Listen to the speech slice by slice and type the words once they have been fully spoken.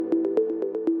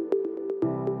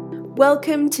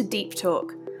Welcome to Deep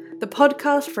Talk, the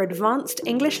podcast for advanced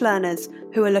English learners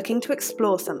who are looking to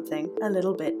explore something a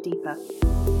little bit deeper.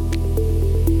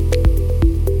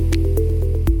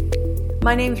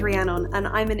 My name's Rhiannon and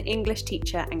I'm an English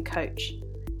teacher and coach.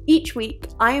 Each week,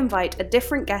 I invite a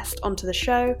different guest onto the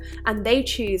show and they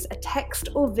choose a text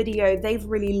or video they've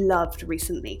really loved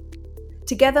recently.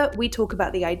 Together, we talk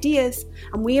about the ideas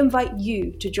and we invite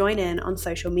you to join in on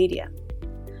social media.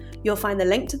 You'll find the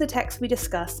link to the text we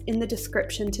discuss in the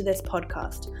description to this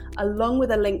podcast, along with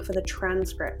a link for the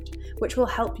transcript, which will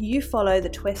help you follow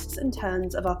the twists and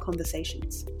turns of our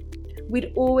conversations.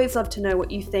 We'd always love to know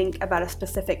what you think about a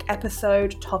specific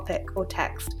episode, topic, or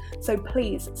text, so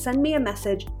please send me a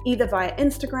message either via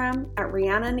Instagram at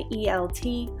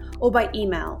RhiannonELT or by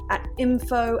email at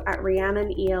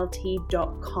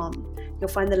info@rhiannonelt.com. You'll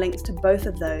find the links to both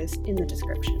of those in the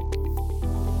description.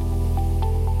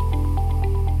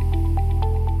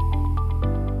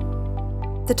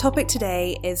 The topic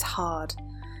today is hard.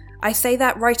 I say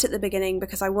that right at the beginning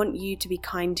because I want you to be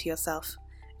kind to yourself.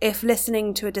 If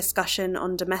listening to a discussion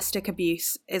on domestic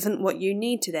abuse isn't what you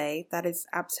need today, that is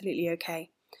absolutely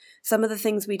okay. Some of the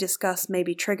things we discuss may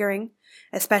be triggering,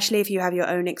 especially if you have your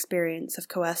own experience of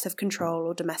coercive control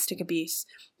or domestic abuse,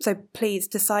 so please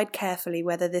decide carefully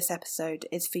whether this episode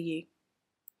is for you.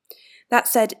 That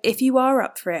said, if you are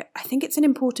up for it, I think it's an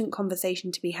important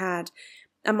conversation to be had,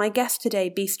 and my guest today,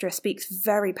 Bistra, speaks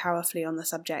very powerfully on the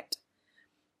subject.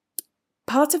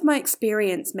 Part of my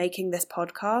experience making this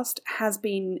podcast has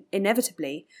been,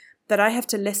 inevitably, that I have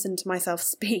to listen to myself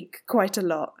speak quite a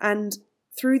lot, and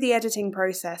through the editing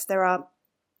process there are,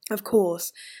 of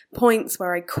course, points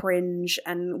where I cringe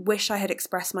and wish I had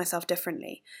expressed myself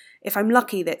differently. If I'm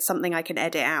lucky, that's something I can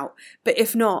edit out, but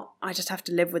if not, I just have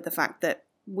to live with the fact that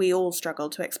we all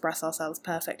struggle to express ourselves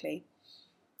perfectly.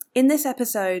 In this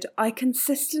episode, I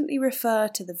consistently refer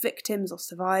to the victims or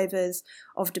survivors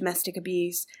of domestic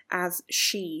abuse as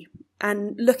she,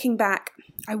 and looking back,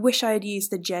 I wish I had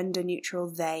used the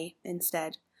gender-neutral they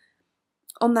instead.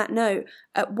 On that note,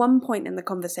 at one point in the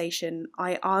conversation,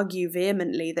 I argue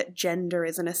vehemently that gender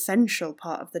is an essential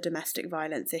part of the domestic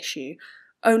violence issue,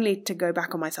 only to go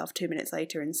back on myself 2 minutes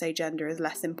later and say gender is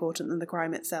less important than the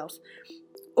crime itself.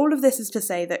 All of this is to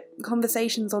say that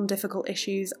conversations on difficult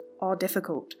issues are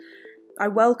difficult. I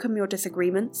welcome your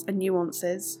disagreements and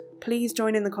nuances. Please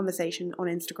join in the conversation on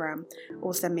Instagram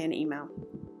or send me an email.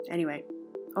 Anyway,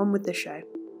 on with the show.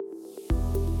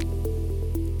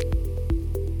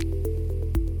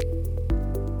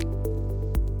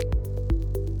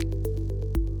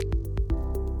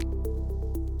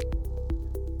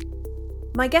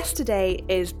 My guest today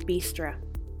is Bistra.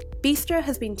 Bistra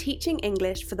has been teaching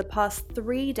English for the past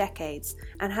 3 decades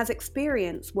and has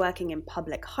experience working in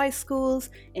public high schools,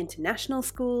 international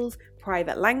schools,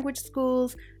 private language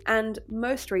schools, and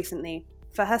most recently,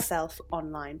 for herself,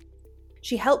 online.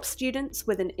 She helps students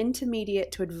with an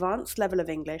intermediate to advanced level of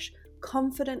English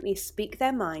confidently speak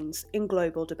their minds in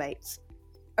global debates.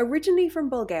 Originally from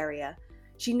Bulgaria,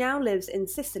 she now lives in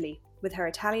Sicily with her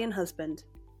Italian husband.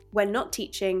 When not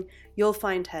teaching, you'll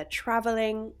find her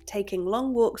travelling, taking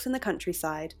long walks in the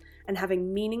countryside, and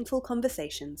having meaningful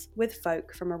conversations with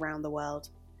folk from around the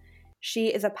world.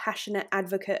 She is a passionate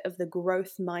advocate of the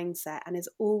growth mindset and is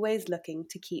always looking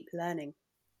to keep learning.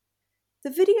 The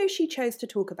video she chose to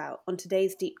talk about on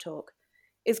today's Deep Talk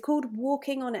is called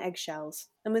Walking on Eggshells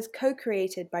and was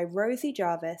co-created by Rosie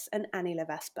Jarvis and Annie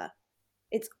Levesper.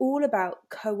 It's all about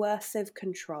coercive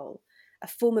control, a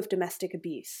form of domestic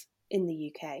abuse in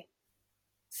the UK.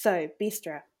 So,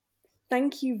 Bistra,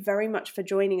 thank you very much for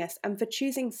joining us and for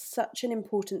choosing such an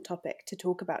important topic to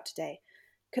talk about today.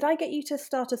 Could I get you to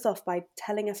start us off by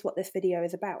telling us what this video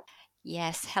is about?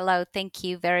 Yes, hello. Thank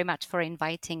you very much for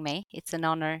inviting me. It's an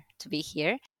honor to be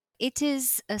here. It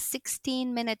is a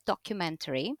 16-minute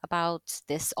documentary about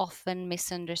this often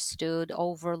misunderstood,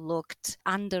 overlooked,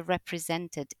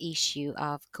 underrepresented issue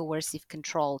of coercive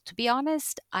control. To be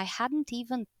honest, I hadn't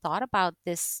even thought about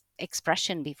this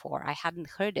expression before. I hadn't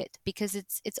heard it because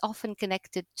it's often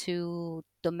connected to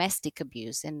domestic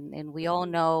abuse, and we all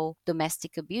know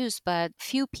domestic abuse, but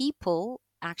few people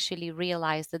actually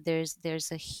realize that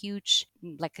there's a huge,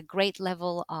 like a great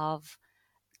level of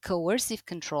coercive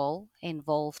control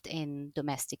involved in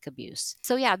domestic abuse.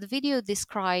 So yeah, the video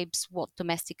describes what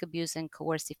domestic abuse and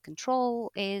coercive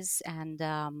control is, and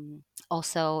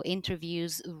also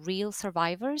interviews real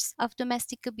survivors of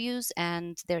domestic abuse,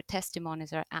 and their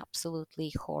testimonies are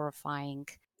absolutely horrifying.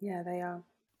 Yeah, they are.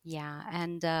 Yeah,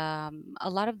 and a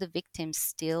lot of the victims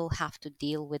still have to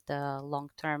deal with the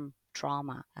long-term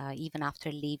trauma, even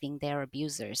after leaving their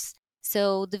abusers.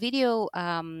 So the video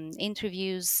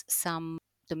interviews some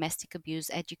domestic abuse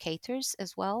educators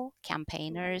as well,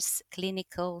 campaigners,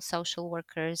 clinical social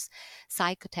workers,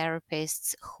 psychotherapists,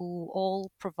 who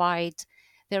all provide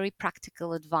very practical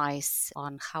advice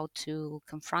on how to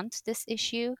confront this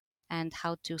issue and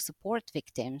how to support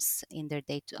victims in their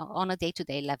on a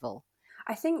day-to-day level.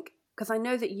 I think because I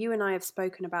know that you and I have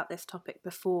spoken about this topic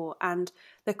before, and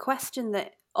the question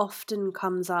that often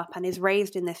comes up and is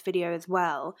raised in this video as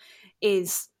well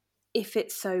is, if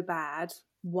it's so bad,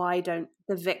 why don't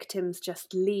the victims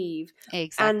just leave?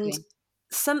 And Exactly.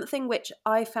 something which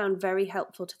I found very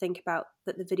helpful to think about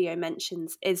that the video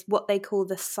mentions is what they call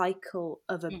the cycle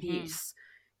of Hmm. abuse.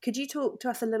 Could you talk to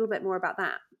us a little bit more about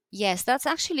that? Yes, that's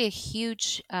actually a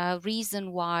huge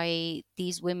reason why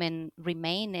these women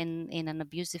remain in an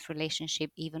abusive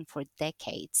relationship even for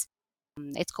decades.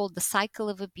 It's called the cycle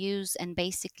of abuse, and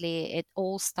basically, it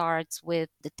all starts with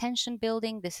the tension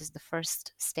building. This is the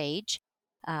first stage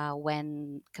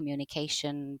when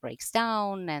communication breaks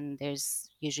down, and there's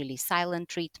usually silent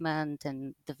treatment,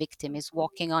 and the victim is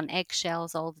walking on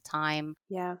eggshells all the time.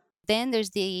 Yeah, Then there's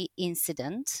the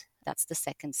incident. That's the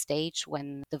second stage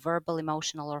when the verbal,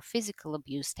 emotional, or physical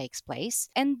abuse takes place.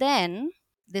 And then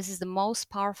this is the most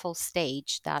powerful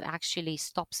stage that actually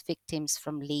stops victims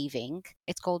from leaving.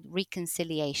 It's called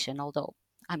reconciliation, although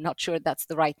I'm not sure that's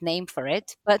the right name for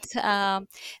it. But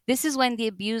this is when the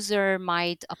abuser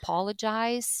might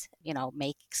apologize,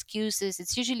 make excuses.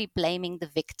 It's usually blaming the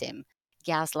victim,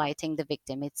 gaslighting the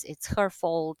victim. It's her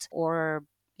fault, or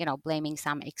blaming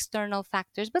some external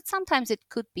factors, but sometimes it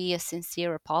could be a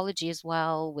sincere apology as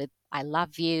well, with I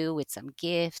love you, with some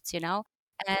gifts.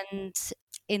 And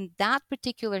in that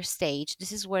particular stage,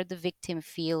 this is where the victim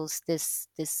feels this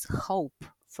hope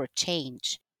for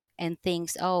change and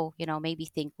thinks, oh, maybe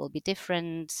things will be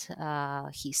different.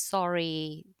 He's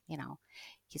sorry,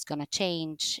 he's gonna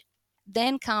change.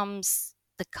 Then comes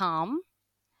the calm.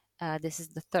 This is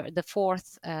the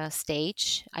fourth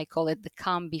stage. I call it the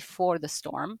calm before the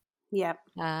storm, yeah.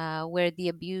 where the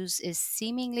abuse is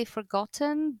seemingly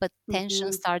forgotten, but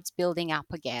tension Hmm. starts building up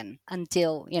again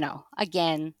until,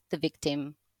 again, the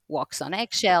victim walks on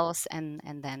eggshells, and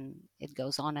then it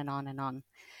goes on and on and on.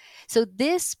 So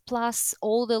this plus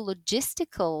all the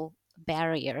logistical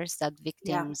barriers that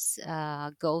Yeah. victims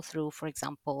go through, for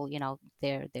example,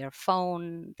 their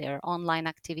phone, their online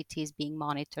activities being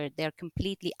monitored, they're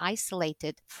completely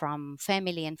isolated from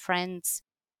family and friends.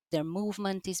 Their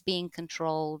movement is being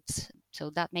controlled, so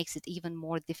that makes it even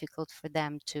more difficult for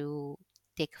them to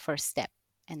take a first step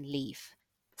and leave.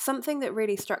 Something that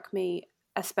really struck me,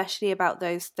 especially about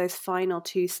those final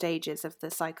two stages of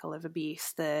the cycle of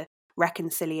abuse, the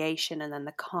reconciliation and then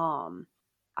the calm,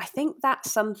 I think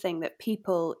that's something that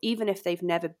people, even if they've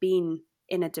never been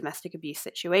in a domestic abuse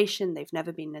situation, they've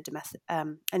never been in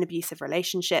an abusive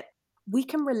relationship, we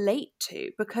can relate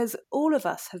to, because all of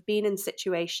us have been in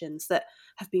situations that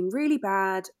have been really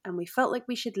bad and we felt like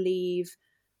we should leave,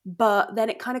 but then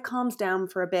it kind of calms down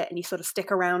for a bit and you sort of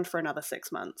stick around for another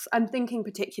 6 months. I'm thinking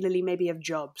particularly maybe of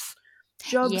jobs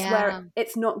where Yeah.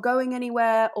 it's not going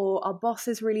anywhere, or our boss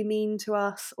is really mean to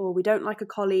us, or we don't like a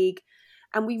colleague,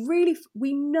 and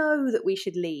we know that we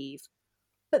should leave,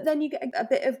 but then you get a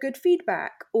bit of good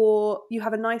feedback, or you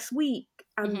have a nice week,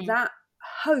 and Hmm. that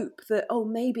hope that, oh,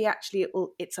 maybe actually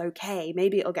it's okay,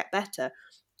 maybe it'll get better,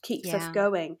 keeps us Yeah.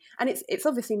 going. And it's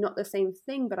obviously not the same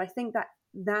thing, but I think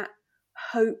that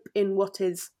hope in what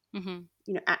is, Hmm.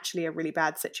 actually a really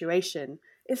bad situation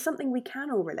is something we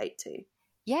can all relate to.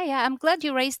 Yeah, yeah. I'm glad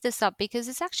you raised this up because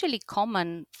it's actually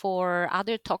common for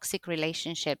other toxic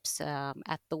relationships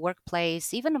at the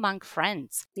workplace, even among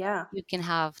friends. Yeah. You can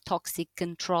have toxic,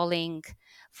 controlling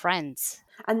friends.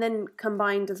 And then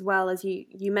combined, as well as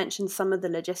you mentioned, some of the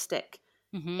logistic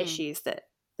Hmm. issues that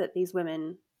these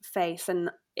women face, and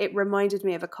it reminded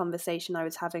me of a conversation I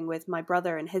was having with my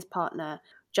brother and his partner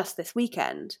just this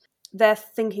weekend. They're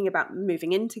thinking about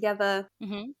moving in together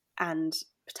Hmm. and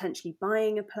potentially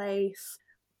buying a place,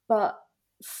 but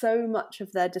so much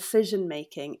of their decision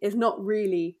making is not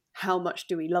really how much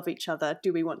do we love each other,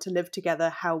 do we want to live together,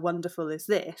 how wonderful is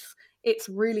this. It's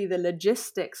really the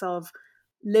logistics of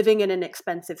living in an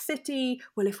expensive city.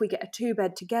 Well, if we get a two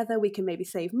bed together, we can maybe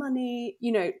save money,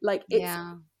 like it's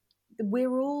Yeah,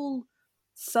 we're all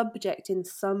subject in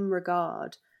some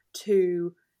regard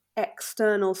to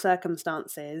external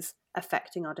circumstances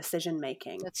affecting our decision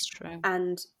making. that's true.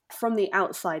 And from the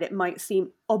outside, it might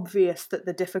seem obvious that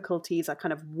the difficulties are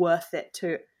kind of worth it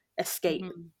to escape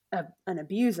Hmm. an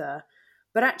abuser.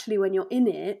 But actually, when you're in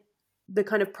it, the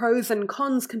kind of pros and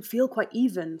cons can feel quite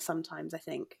even sometimes, I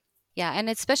think. Yeah, and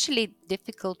it's especially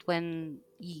difficult when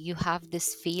you have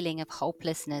this feeling of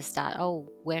hopelessness that, oh,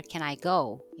 where can I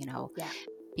go? Yeah.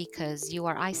 because you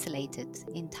are isolated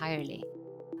entirely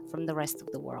from the rest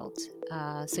of the world.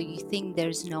 So you think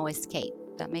there's no escape.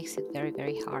 That makes it very,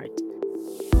 very hard.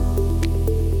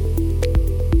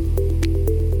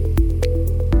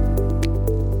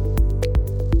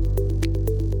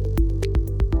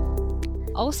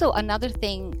 Also, another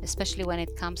thing, especially when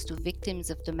it comes to victims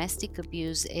of domestic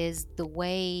abuse, is the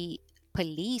way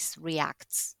police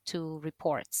reacts to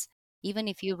reports. Even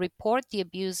if you report the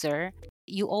abuser,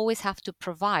 you always have to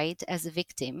provide as a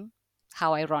victim,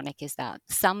 how ironic is that,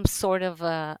 some sort of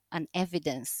an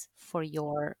evidence for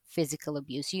your physical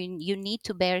abuse. You need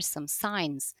to bear some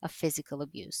signs of physical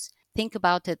abuse. Think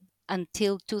about it.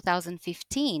 Until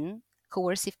 2015,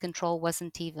 coercive control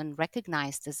wasn't even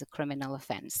recognized as a criminal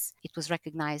offense. It was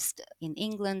recognized in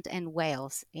England and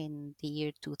Wales in the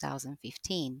year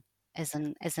 2015 as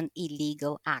an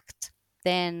illegal act.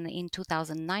 Then in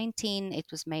 2019, it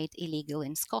was made illegal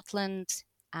in Scotland,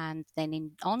 and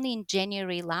then only in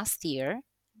January last year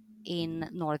in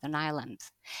Northern Ireland.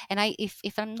 And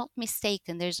if I'm not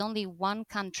mistaken, there's only one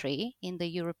country in the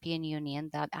European Union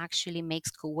that actually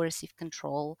makes coercive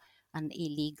control an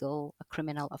illegal, a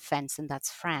criminal offense, and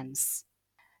that's France.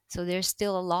 So there's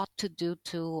still a lot to do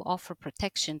to offer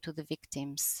protection to the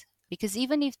victims. Because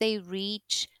even if they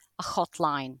reach a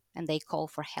hotline and they call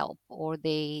for help, or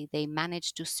they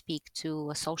manage to speak to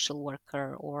a social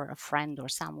worker or a friend or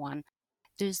someone,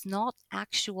 there's not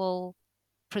actual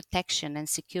protection and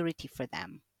security for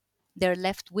them. They're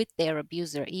left with their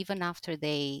abuser even after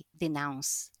they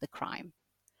denounce the crime.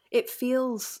 It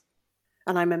feels,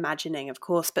 and I'm imagining, of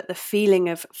course, but the feeling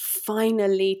of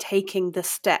finally taking the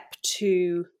step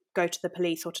to go to the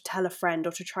police or to tell a friend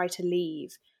or to try to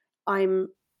leave, I'm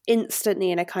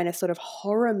instantly in a kind of sort of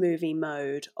horror movie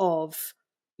mode of,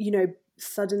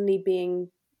 suddenly being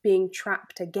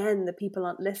trapped again. The people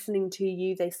aren't listening to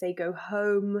you. They say go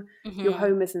home. Your Mm-hmm.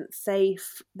 home isn't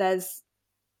safe.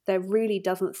 There really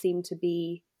doesn't seem to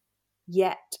be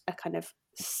yet a kind of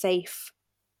safe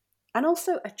and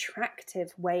also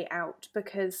attractive way out,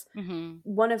 because Mm-hmm.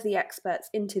 one of the experts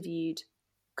interviewed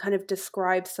kind of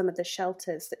describes some of the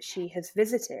shelters that she has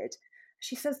visited.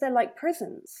 She says they're like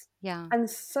prisons. Yeah. And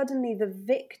suddenly the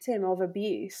victim of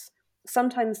abuse,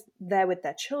 sometimes they're with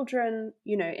their children,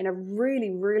 in a really,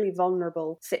 really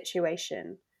vulnerable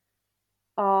situation,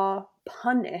 are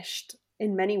punished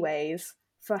in many ways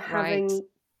for Right. having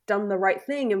done the right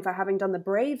thing and for having done the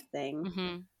brave thing.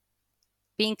 Mm-hmm.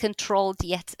 Being controlled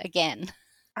yet again.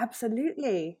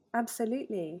 Absolutely.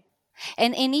 Absolutely.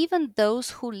 And even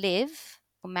those who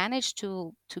manage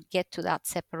to get to that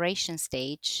separation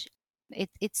stage,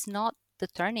 it's not the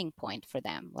turning point for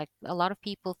them. Like a lot of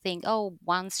people think, oh,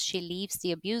 once she leaves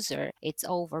the abuser, it's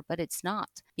over, but it's not,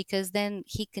 because then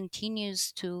he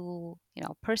continues to,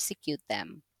 persecute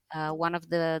them. One of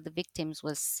the victims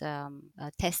was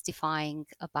testifying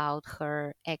about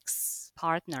her ex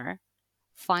partner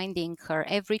finding her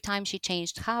every time she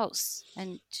changed house,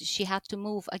 and she had to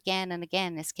move again and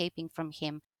again, escaping from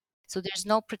him. So there's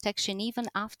no protection even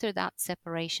after that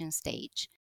separation stage,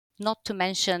 not to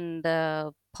mention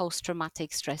the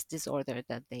post-traumatic stress disorder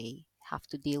that they have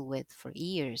to deal with for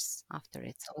years after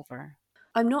it's over.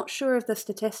 I'm not sure of the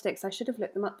statistics. I should have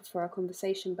looked them up before our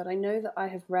conversation, but I know that I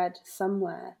have read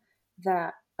somewhere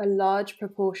that a large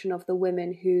proportion of the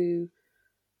women who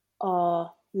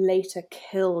are later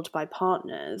killed by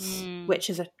partners, Mm, which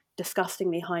is a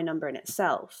disgustingly high number in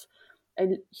itself,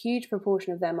 a huge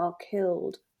proportion of them are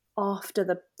killed after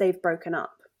they've broken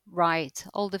up. right,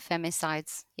 all the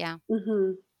femicides, yeah.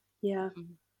 Mm-hmm. Yeah.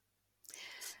 Mhm.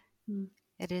 Mm.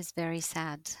 It is very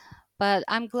sad, but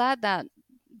I'm glad that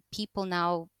people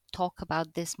now talk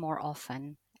about this more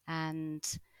often, and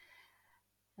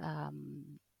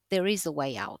there is a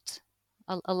way out.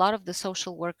 A lot of the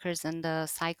social workers and the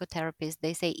psychotherapists,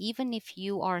 they say even if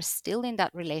you are still in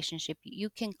that relationship, you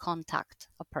can contact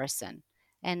a person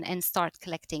and start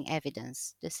collecting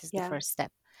evidence. This is the Yeah. first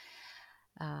step,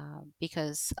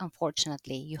 because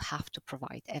unfortunately you have to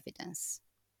provide evidence.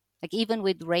 Like even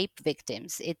with rape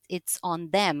victims, it's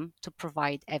on them to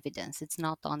provide evidence. It's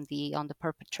not on the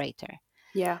perpetrator.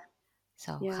 Yeah.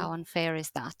 So Yeah. how unfair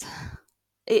is that?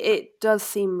 It does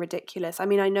seem ridiculous. I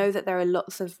mean, I know that there are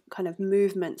lots of kind of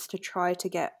movements to try to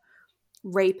get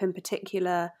rape in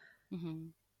particular.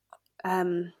 Hmm.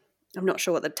 I'm not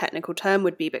sure what the technical term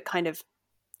would be, but kind of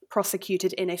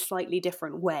prosecuted in a slightly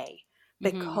different way, Hmm.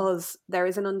 because there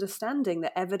is an understanding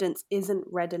that evidence isn't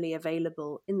readily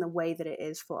available in the way that it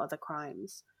is for other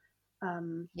crimes.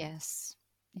 Yes.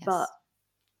 But Yes.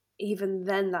 even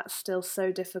then, that's still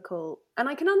so difficult. And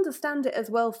I can understand it as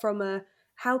well from a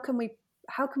how can we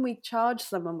how can we charge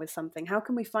someone with something? How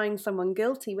can we find someone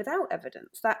guilty without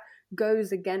evidence? That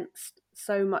goes against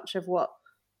so much of what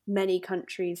many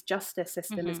countries' justice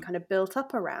system is kind of built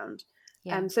up around.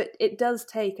 Yeah. So it does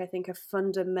take, I think, a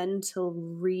fundamental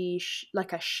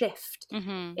like a shift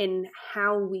in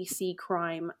how we see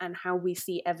crime and how we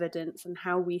see evidence and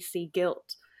how we see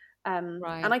guilt. And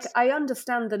Right. I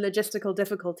understand the logistical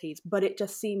difficulties, but it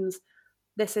just seems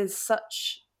this is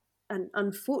such an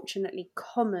unfortunately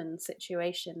common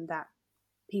situation that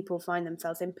people find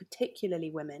themselves in, particularly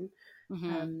women.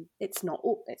 It's not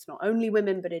only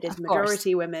women, but it is Of course.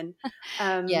 majority women.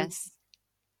 Yes.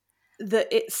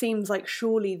 That it seems like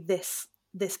surely this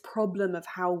problem of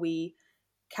how we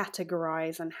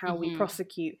categorize and how we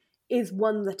prosecute is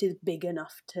one that is big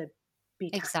enough to be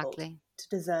tackled, Exactly. to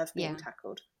deserve being Yeah.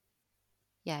 tackled.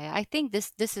 Yeah. I think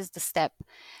this is the step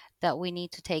that we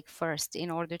need to take first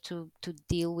in order to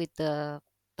deal with the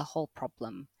whole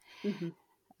problem. Mm-hmm.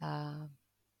 Uh,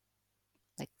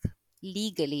 like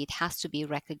legally, it has to be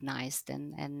recognized,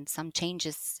 and some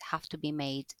changes have to be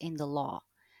made in the law.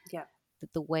 Yeah.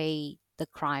 The way the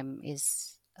crime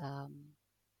is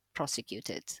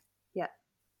prosecuted. Yeah.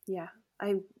 Yeah.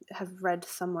 I have read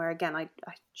somewhere, again, I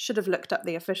should have looked up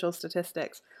the official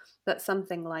statistics, but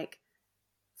something like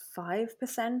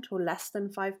 5% or less than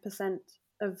 5%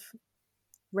 of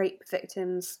rape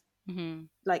victims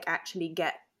like actually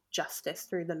get justice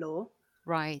through the law.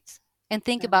 Right. And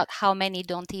think about how many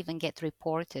don't even get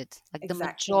reported. Like the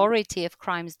Exactly. majority of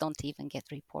crimes don't even get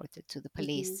reported to the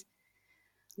police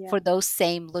Yeah. for those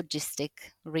same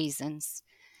logistic reasons.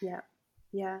 Yeah.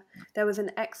 Yeah. There was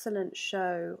an excellent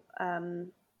show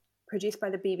produced by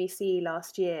the BBC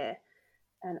last year.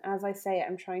 And as I say it,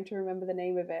 I'm trying to remember the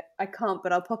name of it. I can't,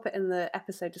 but I'll pop it in the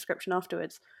episode description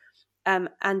afterwards. And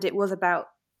it was about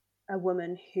a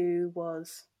woman who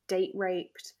was date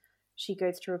raped. She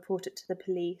goes to report it to the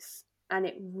police, and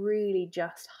it really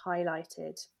just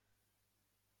highlighted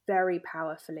very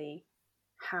powerfully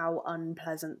how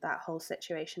unpleasant that whole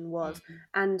situation was.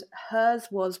 And hers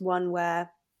was one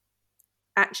where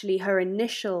actually her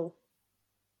initial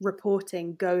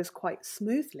reporting goes quite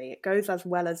smoothly. It goes as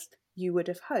well as you would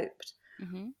have hoped.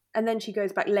 And then she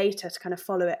goes back later to kind of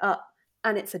follow it up,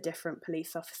 and it's a different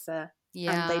police officer,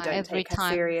 and they Yeah, don't every take her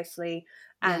time. seriously.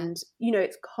 Yeah. And,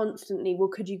 it's constantly, well,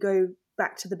 could you go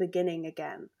back to the beginning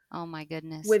again? Oh my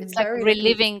goodness. With It's like very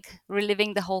little.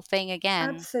 reliving the whole thing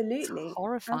again. It's Absolutely.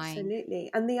 horrifying.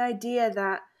 Absolutely. And the idea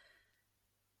that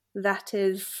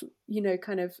is,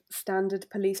 kind of standard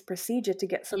police procedure to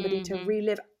get somebody to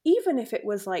relive, even if it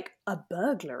was like a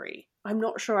burglary. I'm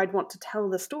not sure I'd want to tell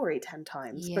the story 10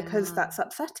 times because Yeah. that's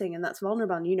upsetting and that's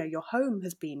vulnerable. And, your home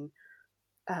has been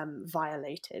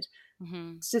violated.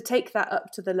 To take that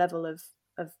up to the level of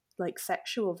like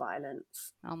sexual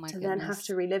violence, Oh my to then have goodness.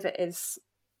 to relive it is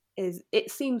it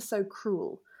seems so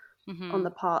cruel on the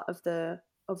part of the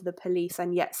police,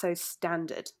 and yet so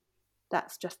standard.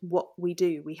 That's just what we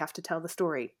do. We have to tell the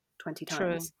story 20 True.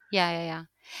 times. Yeah.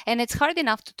 And it's hard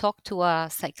enough to talk to a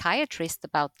psychiatrist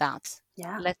about that.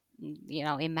 Yeah.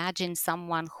 Imagine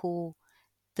someone who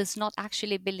does not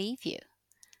actually believe you.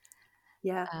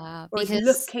 Yeah. Or is Because,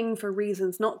 looking for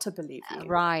reasons not to believe you.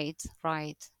 right.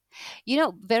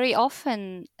 Very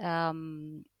often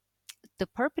the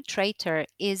perpetrator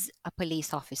is a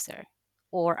police officer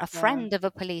or a Yeah. friend of a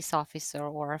police officer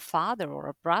or a father or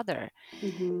a brother.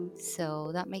 Mm-hmm.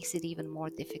 So that makes it even more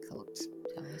difficult.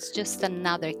 So it's just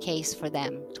another case for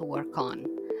them to work on.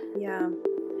 Yeah.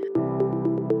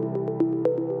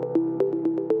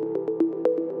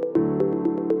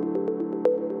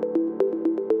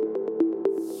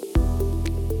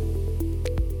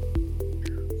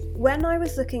 When I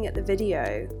was looking at the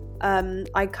video,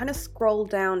 I kind of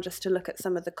scrolled down just to look at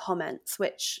some of the comments,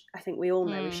 which I think we all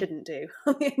know we shouldn't do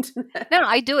on the internet. No,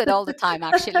 I do it all the time,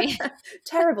 actually.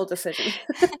 Terrible decision.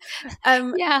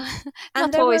 Yeah, And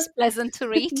not there always were pleasant to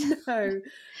read. no,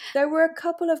 there were a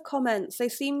couple of comments. They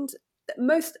seemed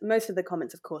most of the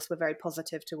comments, of course, were very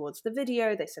positive towards the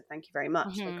video. They said thank you very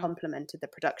much. They complimented the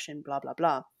production, blah blah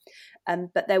blah.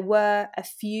 But there were a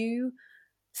few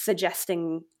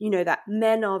suggesting, that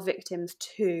men are victims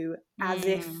too, as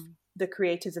if the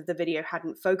creators of the video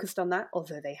hadn't focused on that,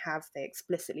 although they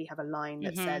explicitly have a line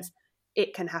that says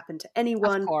it can happen to Of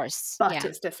anyone, course, but yeah,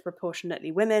 it's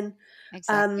disproportionately women.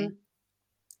 exactly.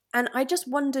 And I just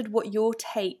wondered what your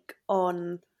take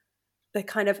on the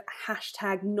kind of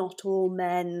hashtag not all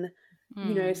men,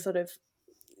 sort of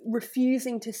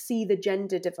refusing to see the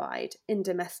gender divide in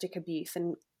domestic abuse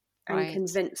and Right.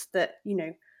 convinced that,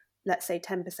 let's say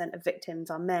 10% of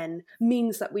victims are men,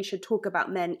 means that we should talk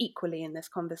about men equally in this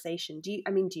conversation. Do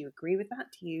you agree with that?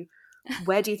 Do you?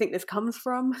 Where do you think this comes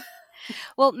from?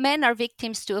 Well, men are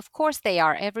victims too. Of course they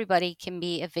are. Everybody can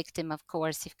be a victim of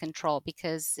coercive control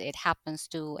because it happens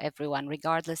to everyone,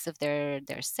 regardless of their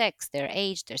sex, their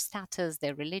age, their status,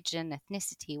 their religion,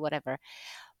 ethnicity, whatever.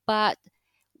 But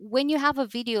when you have a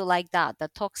video like that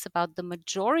that talks about the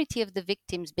majority of the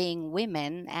victims being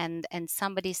women, and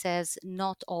somebody says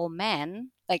not all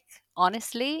men, like,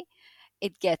 honestly,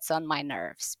 it gets on my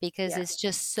nerves because Yeah. it's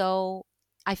just so,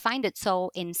 I find it so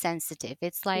insensitive.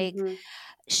 It's like Hmm.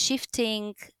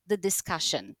 shifting the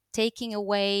discussion, taking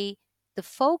away the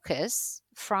focus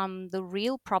from the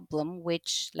real problem,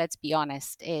 which, let's be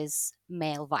honest, is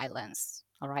male violence.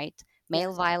 All right.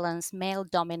 Male Yes. violence, male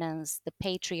dominance, the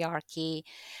patriarchy,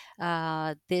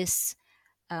 this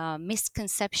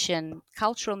misconception,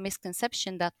 cultural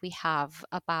misconception that we have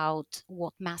about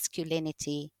what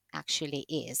masculinity actually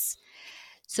is.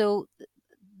 So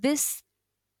this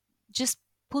just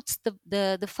puts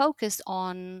the focus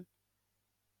on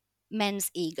men's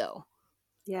ego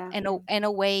Yeah. and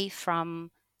away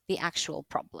from the actual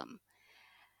problem.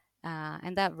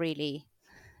 And that really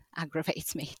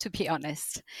aggravates me, to be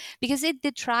honest, because it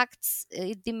detracts,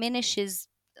 it diminishes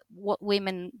what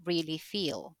women really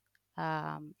feel.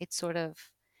 It sort of,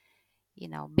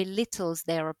 belittles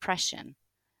their oppression.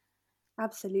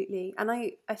 Absolutely. And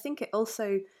I think it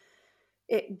also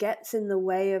it gets in the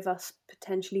way of us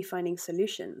potentially finding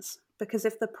solutions. Because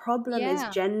if the problem is Yeah.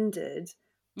 gendered,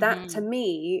 that to Hmm.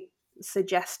 me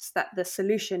suggests that the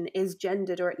solution is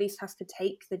gendered, or at least has to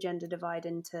take the gender divide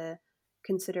into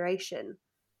consideration.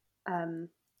 Um,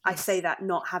 I say Yes. that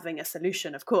not having a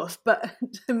solution, of course, but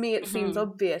to me it seems Hmm.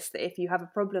 obvious that if you have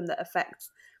a problem that affects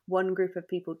one group of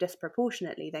people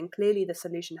disproportionately, then clearly the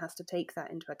solution has to take that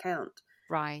into account. And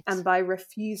Right. by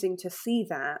refusing to see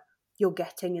that, you're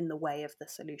getting in the way of the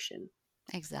solution.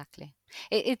 Exactly.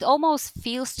 It almost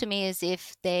feels to me as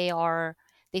if they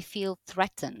feel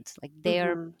threatened, like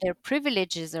Hmm. their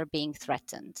privileges are being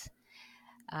threatened,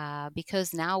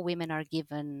 because now women are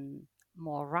given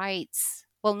more rights.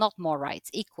 Well, not more rights,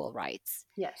 equal rights.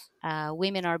 Yes.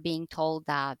 Women are being told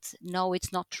that no,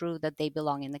 it's not true that they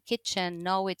belong in the kitchen.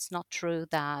 No, it's not true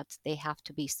that they have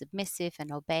to be submissive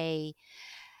and obey.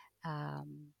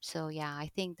 So yeah, I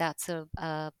think that's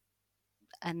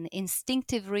an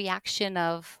instinctive reaction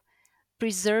of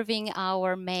preserving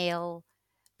our male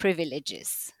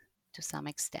privileges to some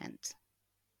extent.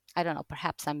 I don't know,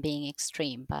 perhaps I'm being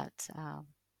extreme, but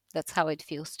that's how it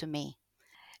feels to me.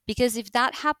 Because if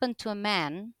that happened to a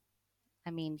man,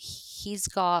 I mean, he's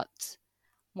got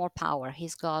more power,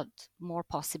 he's got more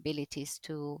possibilities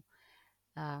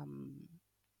um,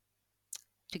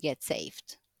 to get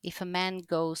saved. If a man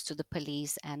goes to the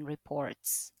police and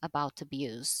reports about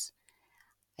abuse,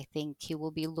 I think he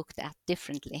will be looked at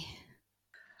differently.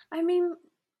 I mean,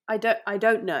 I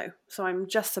don't know, so I'm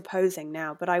just supposing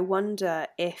now, but I wonder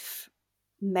if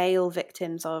male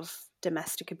victims of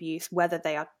domestic abuse, whether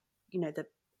they are, the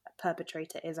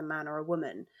perpetrator is a man or a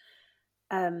woman,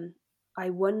 um, I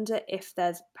wonder if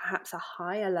there's perhaps a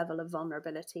higher level of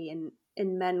vulnerability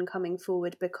in men coming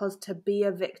forward, because to be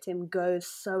a victim goes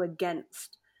so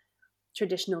against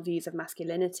traditional views of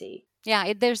masculinity.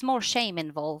 Yeah, there's more shame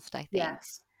involved, I think.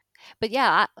 Yes. But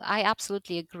yeah, I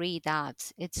absolutely agree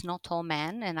that it's not all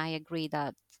men, and I agree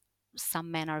that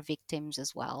some men are victims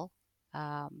as well.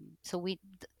 So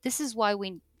this is why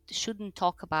we shouldn't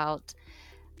talk about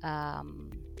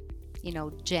um,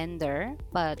 gender,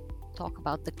 but talk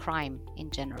about the crime in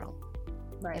general.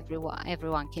 Right.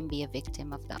 Everyone can be a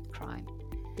victim of that crime.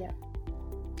 Yeah.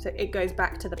 So it goes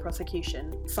back to the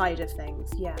prosecution side of things.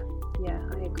 Yeah. Yeah,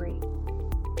 I agree.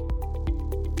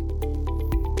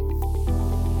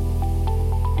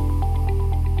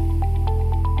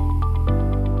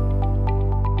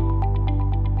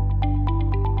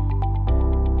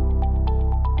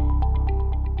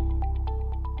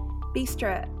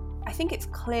 Bistra, I think it's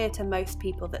clear to most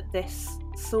people that this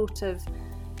sort of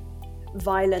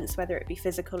violence, whether it be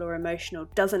physical or emotional,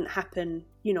 doesn't happen,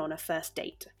 on a first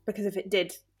date. Because if it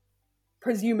did,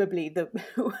 presumably the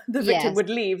the victim Yes, would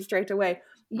leave straight away.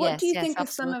 What do yes, you yes, think are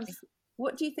some of absolutely.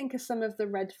 what do you think are some of the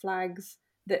red flags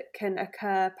that can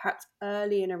occur perhaps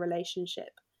early in a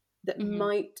relationship that Hmm.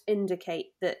 might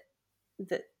indicate that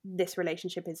this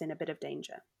relationship is in a bit of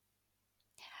danger?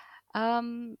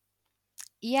 Um,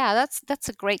 yeah, that's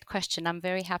a great question. I'm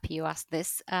very happy you asked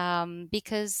this,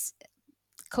 because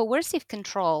coercive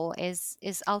control is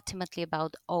ultimately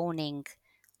about owning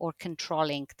or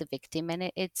controlling the victim,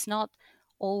 and it's not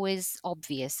always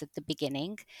obvious at the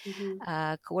beginning.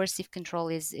 Mm-hmm. Coercive control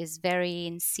is very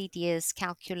insidious,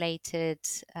 calculated,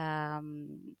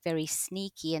 very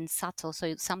sneaky and subtle.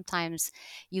 So sometimes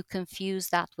you confuse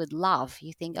that with love.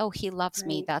 You think, oh, he loves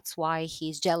me, Right. that's why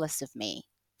he's jealous of me,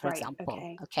 for Right. example.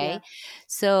 Okay. Yeah. Okay.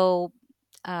 So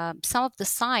some of the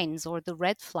signs or the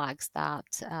red flags that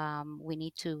we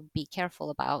need to be careful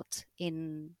about,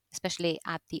 in especially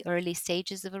at the early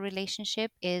stages of a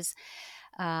relationship, is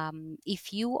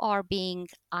if you are being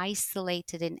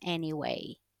isolated in any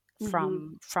way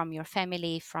Mm-hmm. from your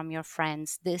family, from your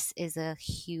friends, this is a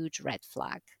huge red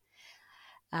flag.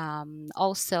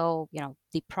 Also,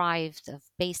 deprived of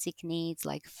basic needs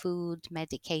like food,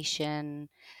 medication,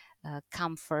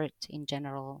 comfort in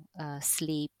general,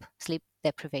 sleep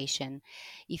deprivation.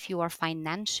 If you are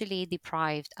financially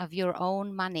deprived of your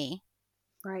own money,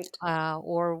 Right.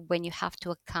 or when you have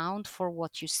to account for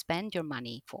what you spend your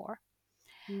money for,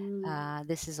 Mm.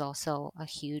 this is also a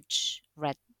huge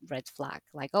red flag.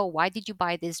 Like, oh, why did you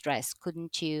buy this dress?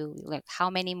 Couldn't you, like, how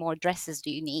many more dresses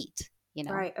do you need?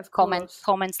 Right. Of course.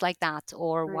 Comments like that,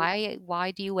 or Right.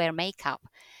 why do you wear makeup?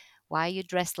 Why are you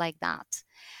dressed like that?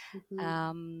 Mm-hmm.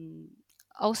 um,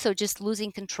 Also, just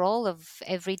losing control of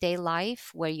everyday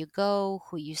life, where you go,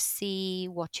 who you see,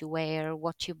 what you wear,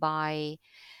 what you buy.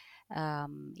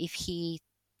 If he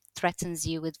threatens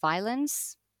you with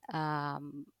violence,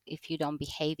 if you don't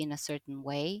behave in a certain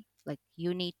way, like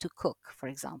you need to cook, for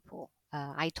example.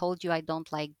 I told you I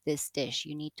don't like this dish.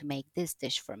 You need to make this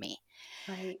dish for me.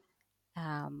 Right.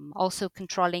 Also,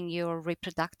 controlling your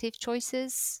reproductive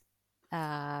choices,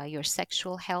 your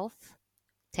sexual health,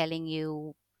 telling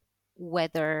you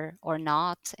whether or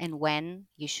not and when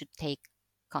you should take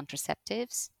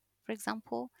contraceptives, for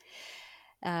example.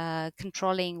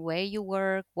 Controlling where you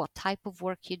work, what type of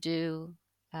work you do,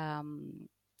 um,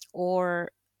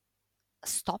 or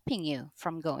stopping you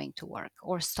from going to work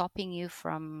or stopping you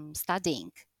from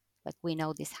studying. Like, we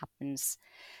know this happens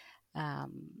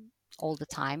all the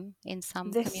time in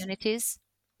some This communities.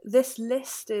 this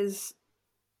list is,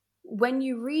 when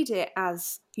you read it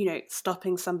as,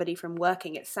 stopping somebody from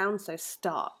working, it sounds so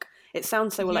stark. It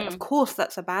sounds so, well, like, of Hmm. course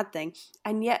that's a bad thing.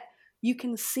 And yet you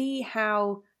can see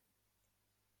how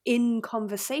in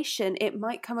conversation it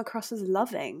might come across as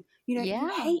loving. You Yeah.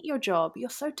 hate your job, you're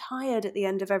so tired at the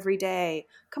end of every day.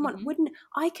 Come on, Hmm. wouldn't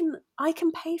I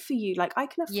can pay for you, like, I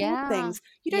can afford Yeah. things.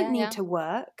 You don't Yeah. need Yeah. to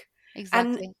work. And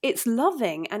Exactly. it's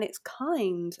loving and it's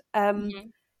kind. Hmm.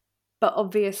 But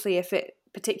obviously,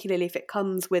 particularly if it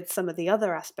comes with some of the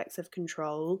other aspects of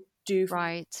control,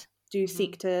 Right. do Hmm.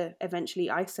 seek to eventually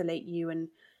isolate you and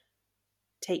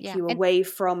take Yeah. you And away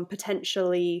from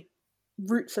potentially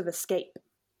routes of escape.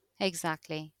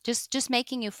 exactly. Just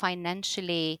making you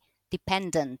financially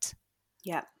dependent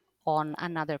Yeah. on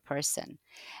another person.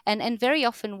 And very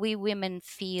often we women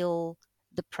feel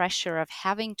the pressure of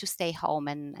having to stay home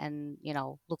and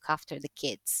look after the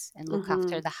kids and look Mm-hmm.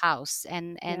 after the house,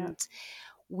 Yeah. and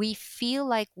we feel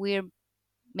like we're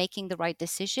making the right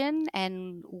decision,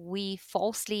 and we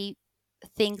falsely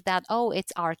think that, oh,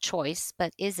 it's our choice,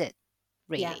 but is it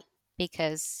Yeah. really?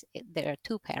 Because there are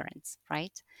two parents,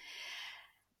 right?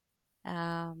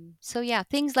 So yeah,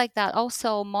 things like that.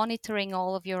 Also monitoring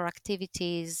all of your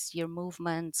activities, your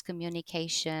movements,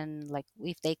 communication, like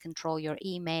if they control your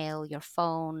email, your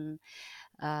phone.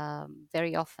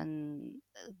 Very often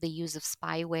the use of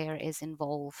spyware is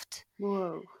involved.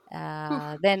 Whoa.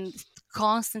 Oof. Then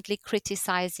constantly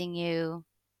criticizing you,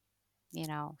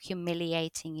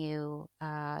 humiliating you,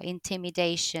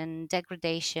 intimidation,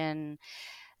 degradation,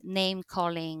 name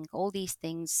calling. All these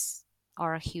things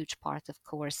are a huge part of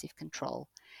coercive control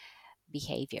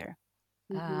behavior.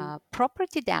 Mm-hmm.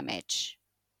 Property damage,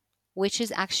 which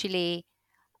is actually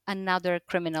another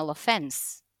criminal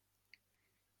offense,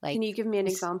 Can like you give me an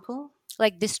this, example?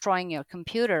 like destroying your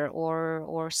computer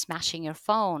or smashing your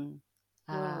phone,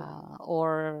 Whoa.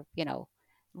 or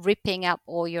ripping up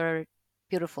all your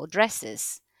beautiful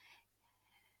dresses.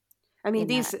 I mean,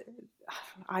 In a,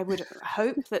 I would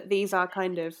hope that these are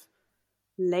kind of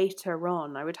later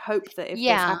on. I would hope that if this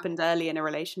yeah, happened early in a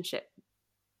relationship,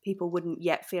 people wouldn't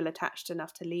yet feel attached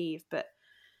enough to leave. But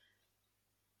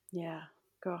yeah,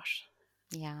 gosh.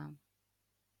 yeah.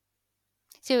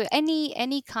 So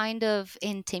any kind of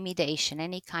intimidation,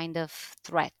 any kind of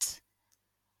threat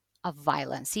of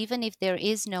violence, even if there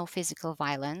is no physical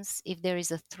violence, if there is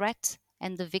a threat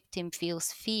and the victim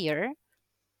feels fear,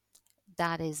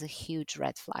 that is a huge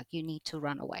red flag. You need to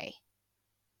run away.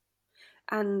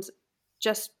 And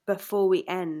just before we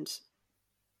end,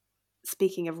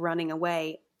 speaking of running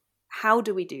away, how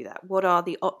do we do that? What are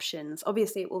the options?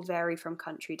 Obviously, it will vary from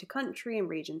country to country and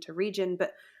region to region,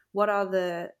 but what are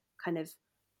the kind of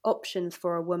options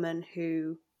for a woman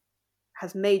who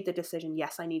has made the decision,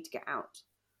 yes, I need to get out?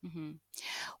 Mm-hmm.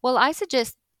 Well, I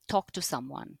suggest talk to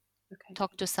someone. Okay.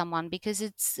 Talk to someone, because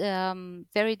it's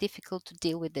very difficult to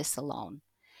deal with this alone.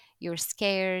 You're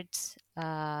scared,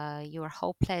 you're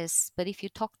hopeless, but if you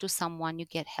talk to someone, you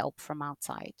get help from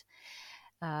outside.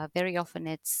 Very often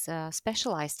it's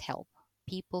specialized help,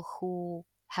 people who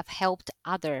have helped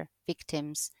other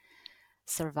victims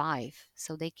survive,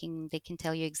 so they can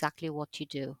tell you exactly what you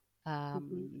do.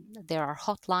 Mm-hmm. There are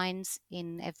hotlines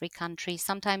in every country.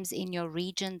 Sometimes in your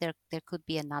region there could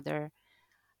be another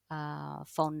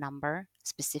phone number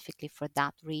specifically for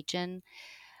that region,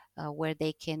 where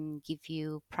they can give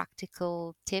you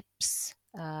practical tips.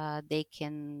 They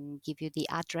can give you the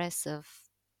address of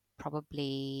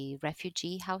probably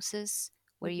refugee houses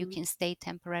where you Mm-hmm. can stay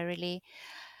temporarily.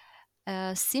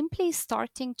 Simply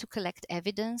starting to collect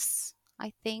evidence,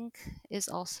 I think, is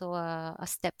also a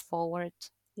step forward.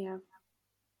 Yeah.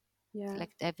 Yeah.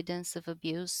 Collect evidence of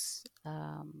abuse,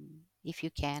 if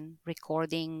you can,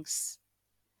 recordings.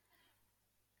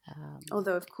 Um,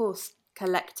 Although, of course,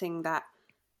 collecting that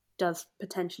does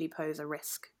potentially pose a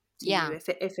risk to you yeah,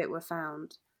 if it were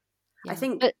found. I yeah,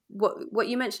 think but what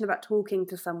you mentioned about talking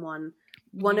to someone,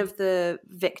 one mhm, of the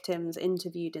victims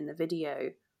interviewed in the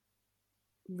video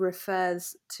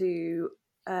refers to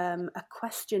a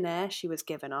questionnaire she was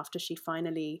given after she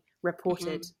finally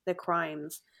reported mhm, the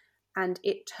crimes. And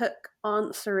it took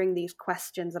answering these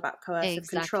questions about coercive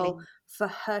control exactly. for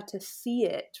her to see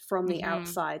it from the Hmm.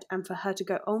 outside and for her to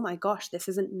go, oh my gosh, this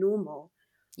isn't normal.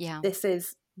 Yeah, This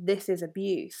is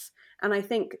abuse. And I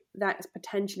think that's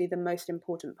potentially the most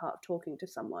important part of talking to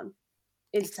someone,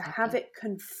 is to have exactly. it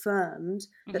confirmed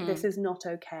that this Hmm. is not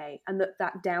okay, and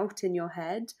that doubt in your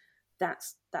head,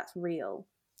 that's real.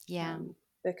 Yeah.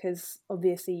 Because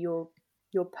obviously your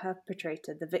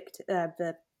perpetrator, the victim,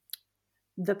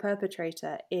 the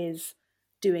perpetrator is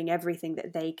doing everything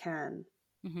that they can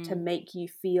to Hmm. make you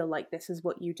feel like this is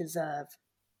what you deserve,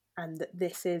 and that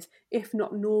this is, if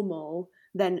not normal,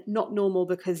 then not normal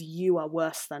because you are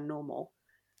worse than normal.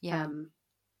 Yeah. um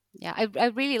Yeah, I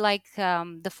really like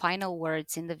the final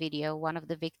words in the video. One of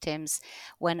the victims,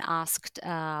 when asked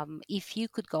if you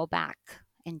could go back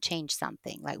and change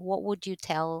something, like what would you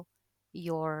tell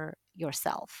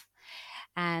yourself?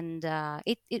 And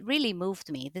it really moved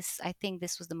me. I think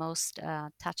this was the most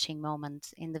touching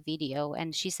moment in the video.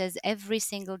 And she says, every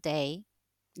single day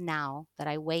now that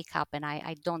I wake up and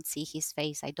I don't see his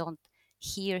face, I don't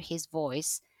hear his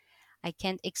voice, I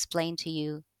can't explain to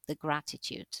you the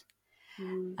gratitude.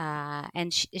 mm,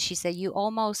 And she said, you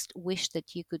almost wish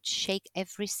that you could shake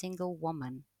every single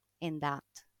woman in that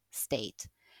state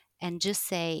and just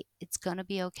say, it's going to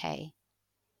be okay.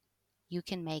 You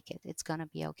can make it. It's going to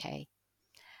be okay.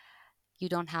 You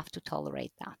don't have to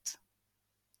tolerate that.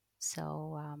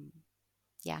 So,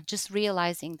 yeah, just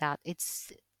realizing that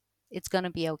it's going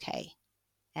to be okay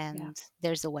yeah, and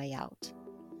there's a way out.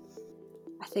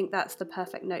 I think that's the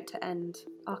perfect note to end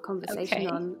our conversation Okay.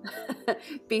 on.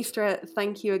 Bistra,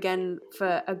 thank you again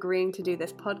for agreeing to do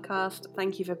this podcast.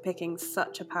 Thank you for picking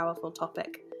such a powerful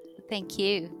topic. Thank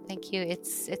you. Thank you.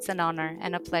 It's an honor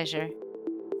and a pleasure.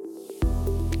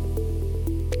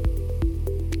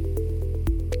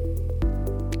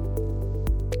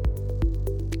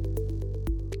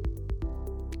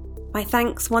 My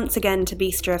thanks once again to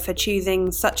Bistra for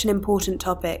choosing such an important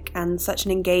topic and such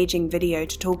an engaging video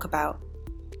to talk about.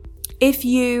 If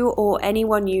you or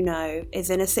anyone you know is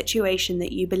in a situation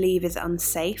that you believe is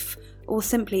unsafe or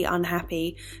simply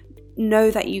unhappy,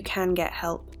 know that you can get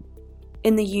help.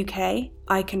 In the UK,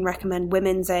 I can recommend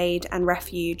Women's Aid and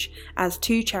Refuge as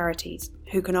two charities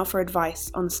who can offer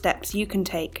advice on steps you can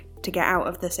take to get out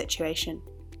of the situation.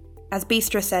 As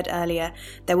Bistra said earlier,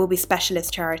 there will be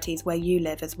specialist charities where you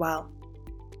live as well.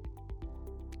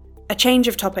 A change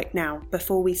of topic now,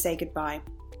 before we say goodbye.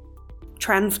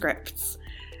 Transcripts.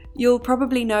 You'll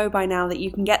probably know by now that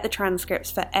you can get the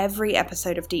transcripts for every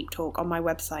episode of Deep Talk on my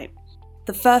website.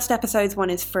 The first episode's one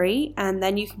is free, and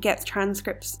then you can get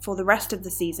transcripts for the rest of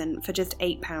the season for just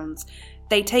 £8.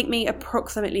 They take me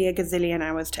approximately a gazillion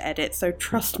hours to edit, so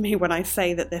trust me when I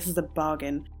say that this is a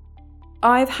bargain.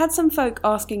 I've had some folk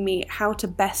asking me how to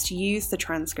best use the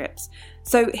transcripts,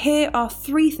 so here are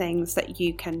 3 things that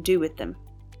you can do with them.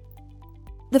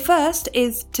 The first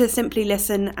is to simply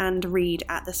listen and read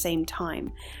at the same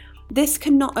time. This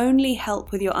can not only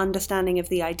help with your understanding of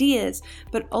the ideas,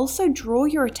 but also draw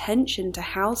your attention to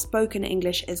how spoken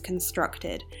English is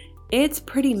constructed. It's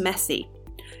pretty messy.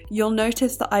 You'll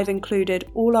notice that I've included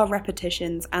all our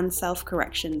repetitions and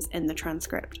self-corrections in the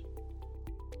transcript.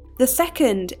 The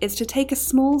second is to take a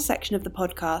small section of the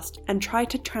podcast and try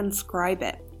to transcribe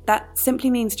it. That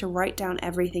simply means to write down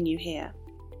everything you hear.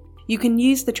 You can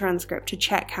use the transcript to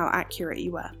check how accurate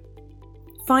you were.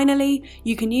 Finally,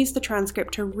 you can use the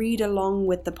transcript to read along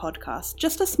with the podcast,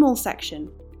 just a small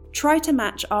section. Try to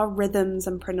match our rhythms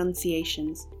and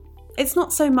pronunciations. It's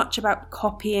not so much about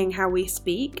copying how we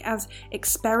speak as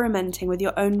experimenting with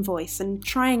your own voice and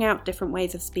trying out different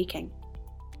ways of speaking.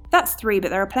 That's 3, but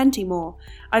there are plenty more.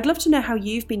 I'd love to know how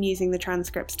you've been using the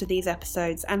transcripts to these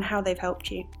episodes and how they've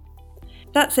helped you.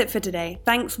 That's it for today.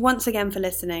 Thanks once again for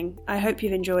listening. I hope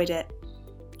you've enjoyed it.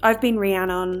 I've been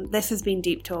Rhiannon. This has been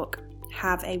Deep Talk.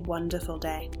 Have a wonderful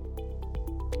day.